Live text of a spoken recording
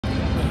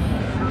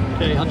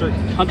Okay,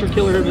 Hunter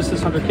Killer, this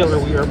is Hunter Killer.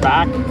 We are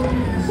back.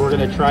 We're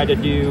gonna try to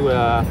do,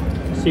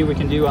 see what we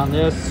can do on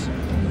this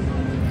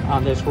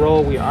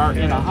roll. We are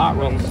in a hot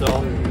roll, so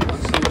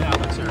let's see what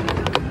happens here.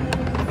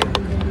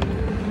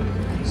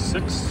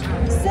 6.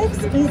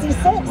 6, easy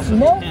 6,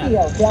 no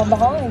field, down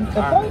behind.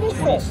 The point is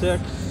 26.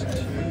 6.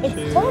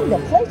 It's time to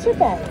place your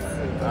bets.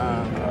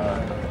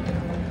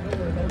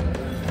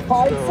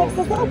 Hard 6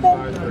 is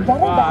open.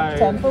 Running back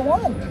 10 for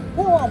 1.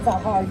 Who wants a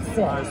hard 6?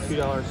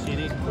 $2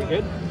 CD. We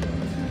good?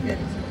 Good.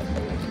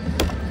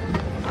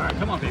 All right,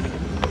 come on, baby.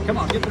 Come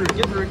on, get through it,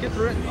 get through it, get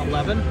through it.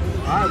 11. All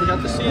right, we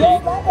got the CD.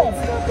 You're 11.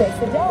 Take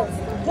the dumps.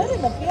 Good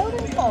in the field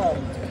and come.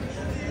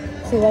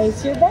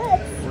 Place your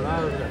bets. We're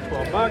out. We got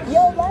 12 bucks.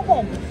 You're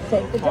 11.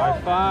 Take the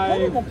dump. 5.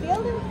 Good in the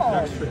field and come.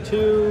 Extra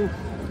 2.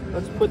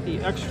 Let's put the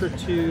extra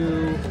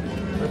 2.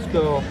 Let's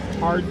go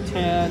hard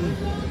 10,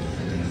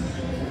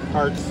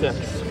 hard 6.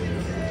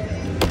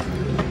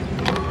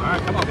 All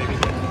right, come on, baby.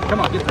 Come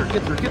on, get through,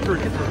 get through, get through,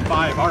 get through.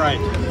 5. All right.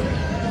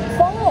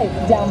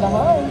 5, down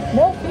behind.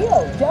 No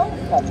field. Don't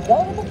come.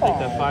 Go to the 5. Take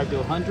that 5 to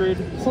 100.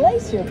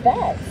 Place your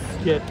bets.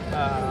 Get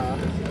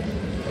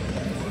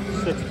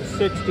 6 to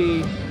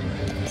 60.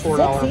 $4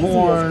 6 easy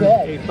horn. is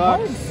good. 8 bucks.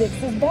 Hard 6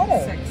 is better.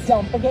 6.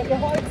 Don't forget your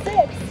hard 6.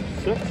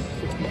 6,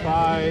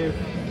 65,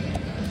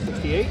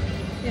 68.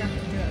 Yeah,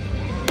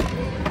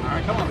 All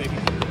right, come on, baby.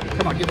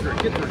 Come on, get through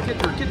it, get through it, get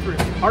through it, get through it.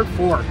 Hard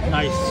 4.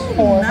 Nice.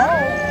 4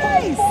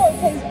 Nice. 4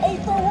 pays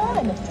 8 for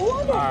 1.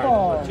 Wonderful.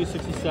 All right,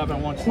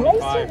 267, Place your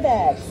 125.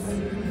 bets.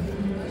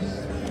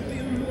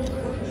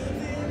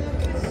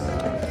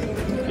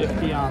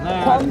 50 on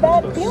that.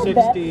 Combat Let's go field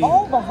 60. bet.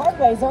 All the hard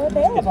ways are Get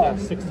available. that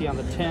 60 on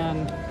the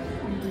 10.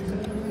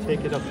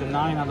 Take it up to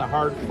 9 on the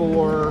hard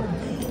 4.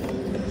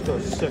 Let's go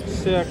 6,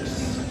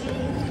 6.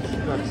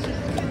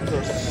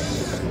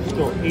 Let's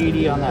go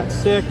 80 on that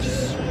 6.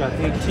 We got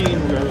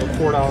 18. We got a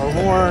 $4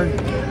 horn.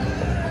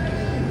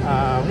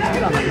 Let's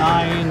get on the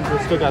 9. We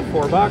still got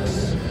 4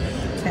 bucks.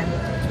 10.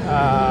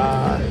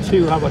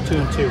 2. How about 2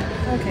 and 2?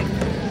 Okay.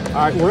 All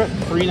right, we're at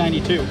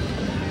 392.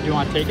 You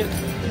want to take it?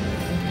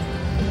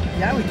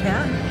 Yeah, we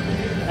can.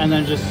 And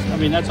then just, I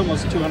mean, that's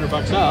almost 200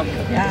 bucks up.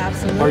 Yeah,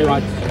 absolutely. Or you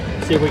want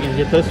to see if we can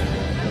get this?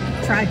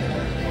 Try.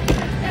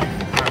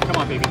 All right, come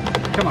on, baby.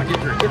 Come on, get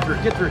through it, get through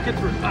it, get through it, get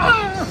through it.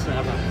 Ah,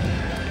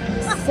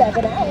 7.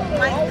 7 out. Oh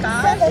my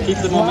gosh. Keep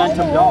the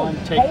momentum going.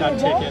 Take that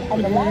ticket.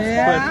 And the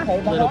last Put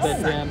a little bit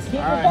in. Keep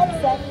your All right.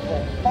 bets set.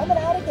 We're coming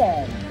out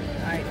again.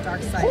 All right,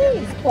 dark side.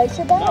 Please place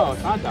your bets. No,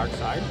 it's not dark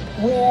side.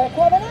 We're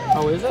coming out.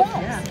 Oh, is it?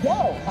 Tops, Yeah.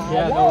 Go. High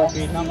Yeah, no low.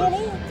 repeat numbers.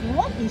 C&E,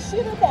 lucky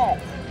shooter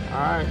bets. All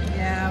right.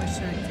 Yeah, we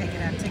should have taken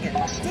that ticket.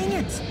 Dang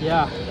it.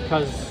 Yeah,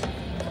 because,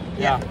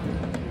 yeah.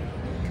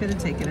 Could have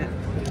taken it.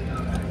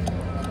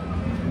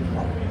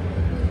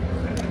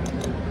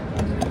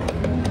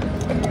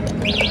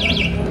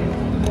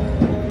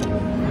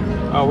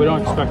 Oh, we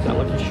don't expect that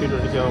lucky shooter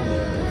to go.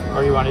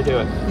 Or you want to do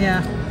it?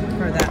 Yeah,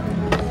 for that.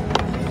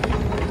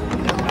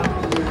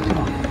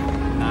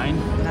 9.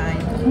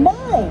 9.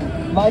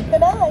 9. Mark the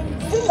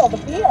 9. Single the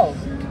field.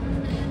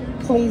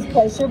 Please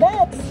place your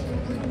bets.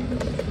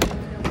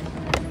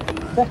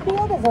 The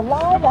field is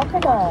alive after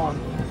 9.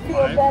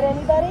 Field bet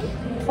anybody?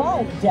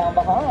 5 down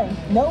behind.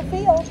 No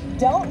field.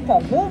 Don't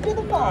come. Move to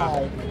the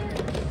 5.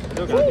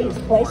 Still gotta do Please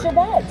it. place your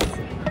bets.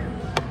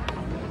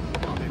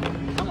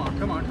 Come on,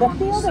 come on, The come on.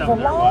 field is 7 there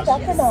alive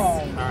was. after 9. All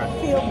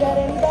right. Field bet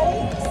anybody?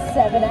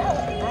 7 out.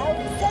 Out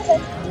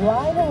 7.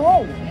 Line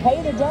away. Pay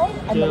the dough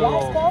and the Still.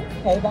 last come,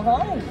 pay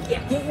behind.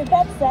 Get your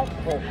bets set.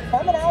 We're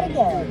coming out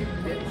again.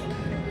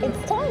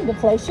 It's time to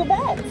place your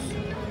bets.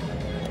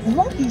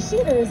 Lucky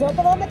shooter is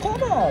open on the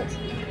come out.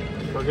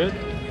 We're good?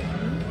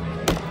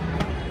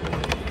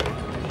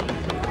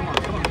 Come on,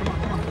 come on, come on,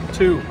 come on.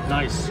 2.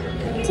 Nice.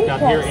 2 Got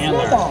here and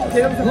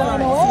there. there.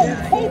 Line away.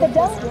 Pay the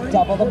dough.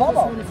 Double the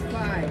bubble. This one is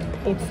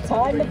 5. It's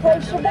time to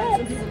place your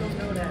bets. People don't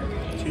know that.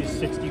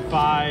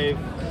 265.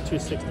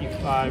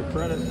 265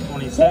 credit.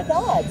 26. Take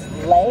odds.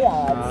 Lay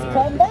odds.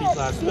 Come back.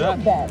 last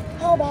Field bet.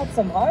 How about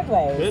some hard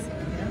ways? Good.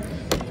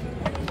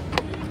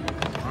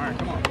 All right,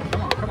 come on,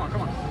 come on, come on,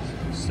 come on.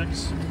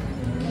 6.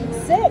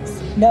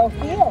 6. No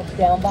field.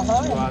 Down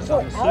behind. Two odds We're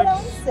on the out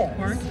on 6. 6.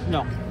 Horn?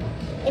 No.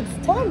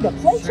 It's time to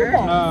place your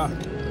Sure.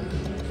 bets.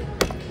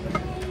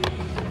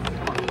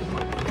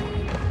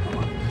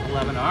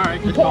 11. All right,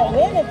 You good can't call.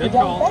 win if you Good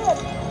don't call. bet.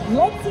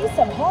 Let's see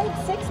some hard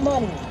 6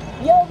 money.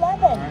 You're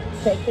 11. right.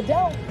 Take the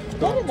dough.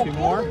 Go Get in the 2 field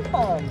more. and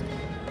come.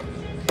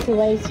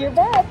 Place your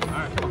bets. All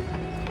right, come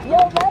on. You're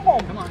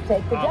 11. Come on.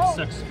 Take the Oh, dough.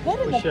 6. Get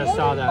in We the should have field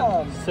saw and that.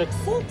 come. 6.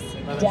 6.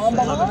 11, Down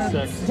 11, behind.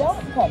 6.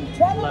 Don't come.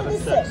 Travel to 11, the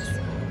 6. 6.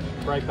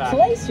 Right back.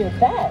 Place your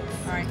bets.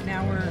 All right,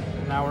 now we're...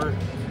 Now we're,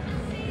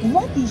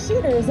 Lucky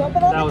shooter is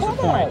open on that the was the come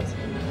point.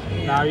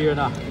 out. Now you're in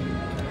a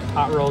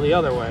hot roll the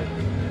other way.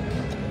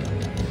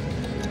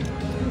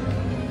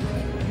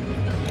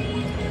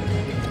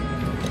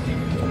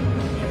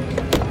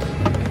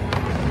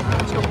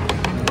 Let's go.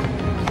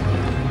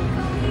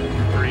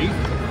 3.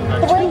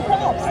 3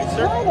 craps. Nice,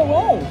 sir. Line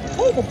away.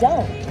 Pay the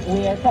dough.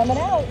 We are coming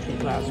out.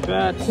 Last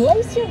bet.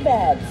 Place your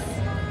bets.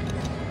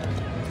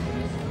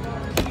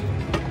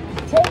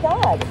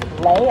 bets.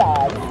 Lay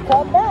odds.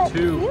 Come back.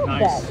 Two. Field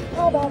Nice. bet.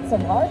 How about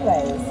some hard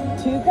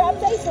ways? 2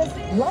 craps aces.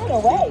 Line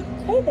away.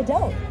 Pay the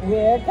dough.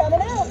 We're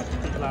coming out.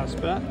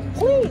 Last bet.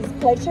 Please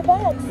place your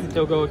bets.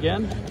 They'll go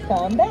again.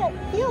 Come back.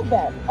 Field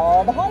bet.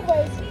 All the hard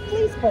ways.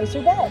 Please place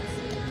your bets.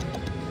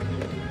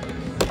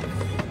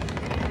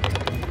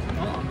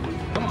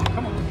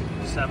 Come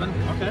on. 7.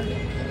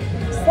 Okay.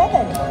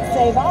 7.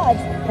 Save odds.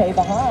 Pay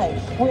behind.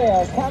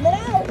 We're coming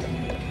out.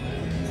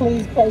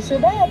 Please place your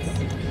bets.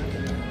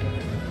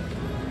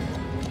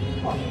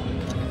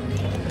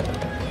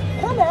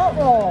 Come out,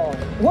 roll.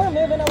 We're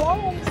moving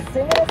along,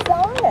 singing a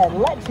song, and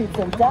let's shoot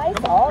some dice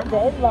all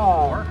day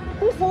long.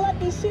 Who's the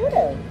lucky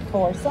shooter?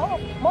 4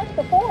 soft. Mark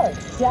the 4.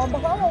 Down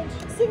behind.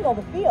 Signal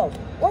the field.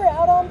 We're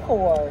out on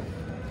 4.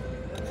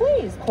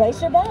 Please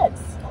place your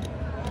bets.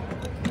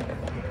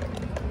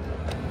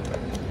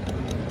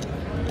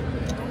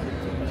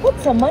 Put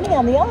some money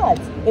on the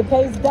odds. It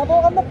pays double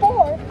on the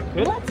 4.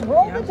 Good. Let's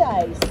roll the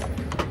dice.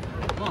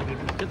 Come on, baby.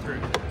 Get through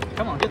it.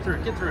 Come on, get through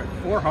it. Get through it.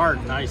 4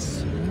 hard.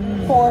 Nice.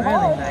 4 really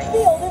hard. nice.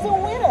 Field is a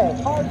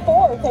winner. Hard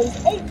 4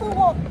 pays 8 for 1.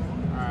 All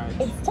right.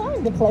 It's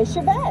time to place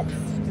your bets.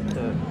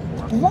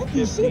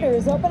 Lucky shooter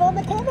is open on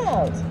the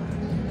comeout.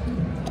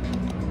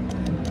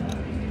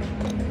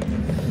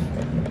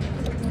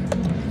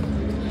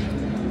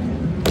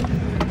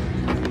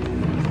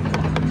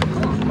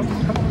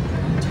 Come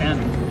on.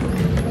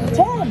 10.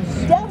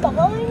 10. Down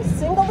behind,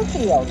 single the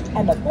field.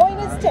 And the point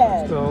is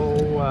 10. So,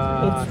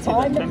 It's see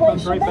time that to 10 place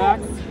comes your right back.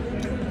 bets.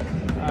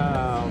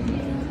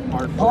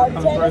 Hard 4 Hard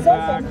comes 10 right is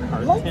back. open.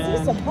 Hard Let's 10.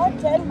 see some hard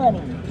 10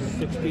 money.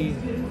 60.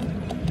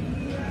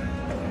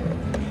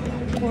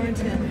 4 and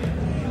 10.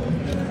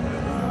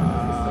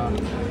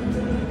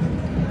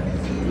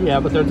 Yeah,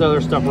 but there's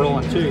other stuff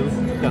rolling too.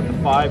 Got the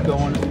 5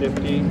 going,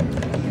 50.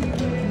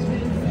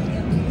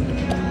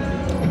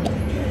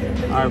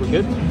 All right, we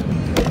good? All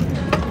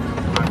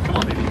right, come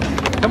on, baby.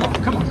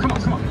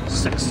 Come on.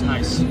 6,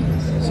 nice. See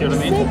what I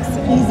mean? 6,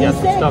 easy Got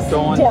some 6. stuff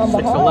going. Down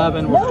 6, behind.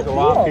 11. We're No gonna go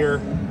off field.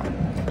 here.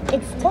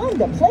 It's time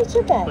to place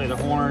your bets. Play the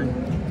horn.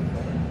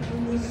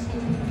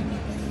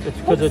 It's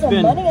Put because it's some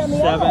been money on the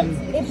 7, odds.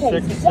 It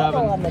pays 6, double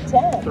 7 on the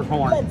 10. for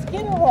horn. Let's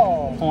get a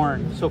roll.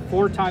 Horn. So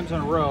 4 times in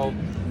a row,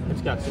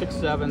 it's got 6,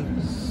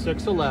 7,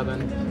 6,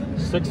 11,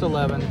 6,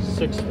 11,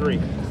 6, 3.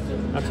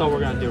 That's all we're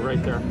gonna do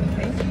right there.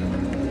 Okay.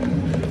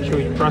 Should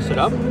we press it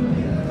up?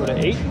 Go to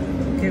 8.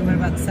 Okay, what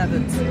about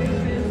 7s?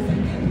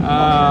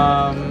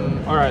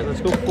 All right,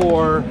 let's go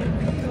 4,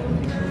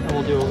 and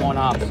we'll do a 1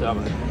 off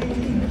 7.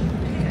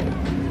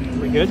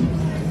 We good?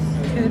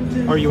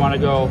 Good. Or you want to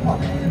go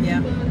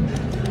Yeah.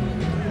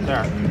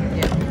 there?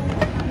 Yeah.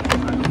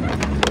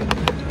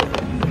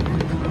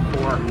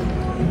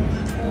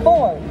 4.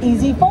 4,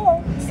 easy 4.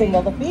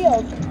 Single the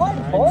field. Hard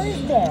 4 is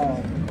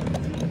down.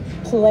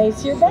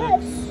 Place your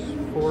bets.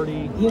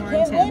 40. You Hard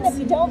can't win 10s. if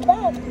you don't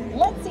bet.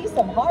 Let's see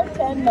some hard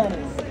 10 money.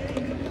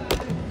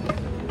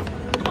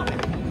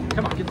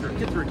 Come on, get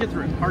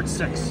through. Hard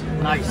 6.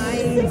 Nice.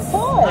 6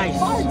 hard. Nice.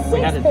 Hard 6 We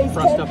had it pays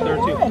pressed 10 up for there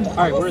too. 1. All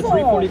right, we're at Awesome.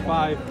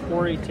 345,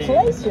 418.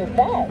 Place your I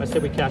bets.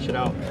 said we cash it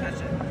out.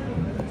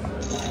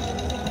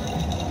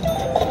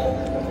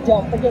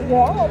 Don't forget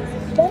your odds.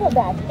 Then we're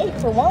back 8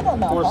 for 1 on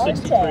the hard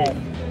 463. 10.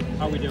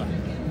 How are we doing?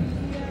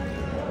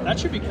 That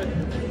should be good,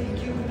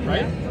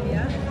 right?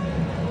 Yeah.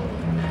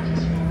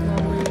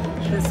 Well,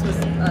 this was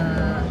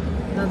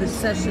another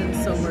session,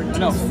 so we're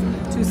No.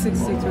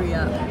 263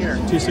 up here.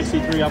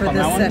 263 up For on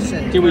this that one.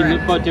 session, Did we?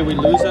 correct. But did we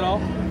lose it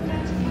all?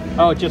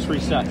 Oh, it just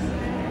reset.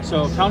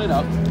 So count it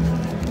up.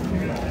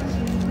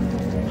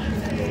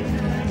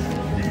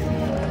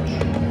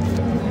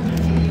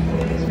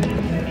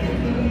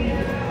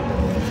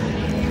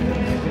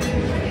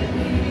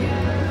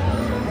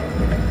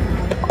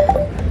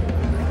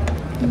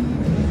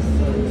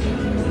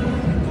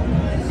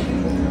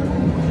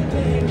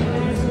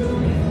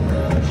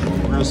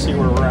 We're gonna see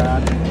where we're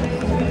at.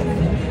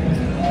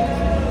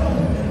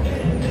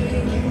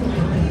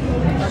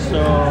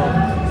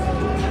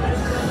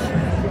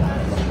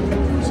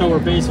 So we're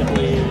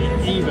basically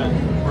even,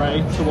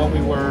 right, to what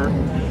we were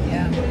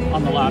Yeah.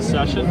 on the last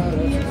session.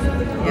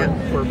 Yeah.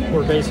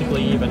 We're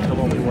basically even to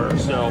what we were.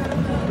 So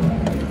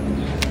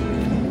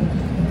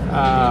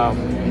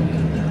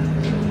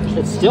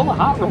it's still a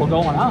hot roll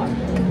going on,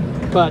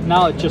 but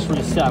now it just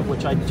reset,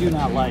 which I do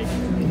not like.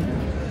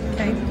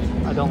 Okay.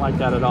 I don't like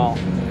that at all.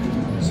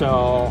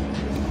 So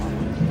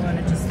You want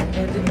to just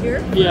end it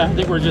here? yeah, I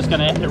think we're just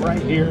gonna end it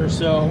right here.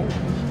 So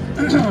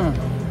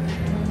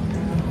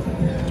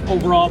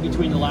overall,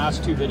 between the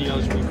last 2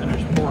 videos, we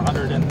finished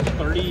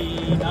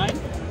 439,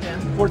 Yeah.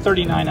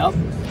 439 up.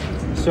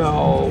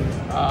 So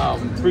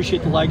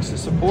appreciate the likes and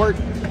support,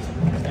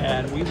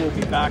 and we will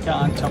be back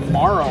on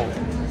tomorrow.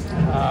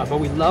 But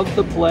we love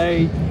the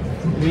play.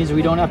 It means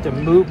we don't have to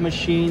move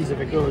machines if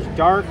it goes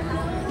dark.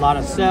 A lot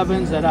of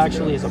 7s, that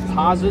actually is a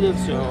positive.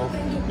 So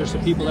there's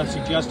some people that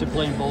suggested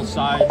playing both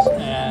sides,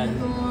 and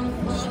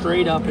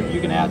straight up, if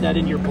you can add that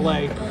in your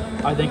play,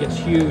 I think it's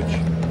huge.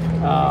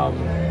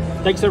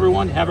 Thanks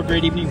everyone. Have a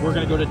great evening. We're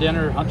going to go to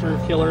dinner. Hunter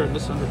Killer and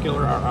Miss Hunter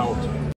Killer are out.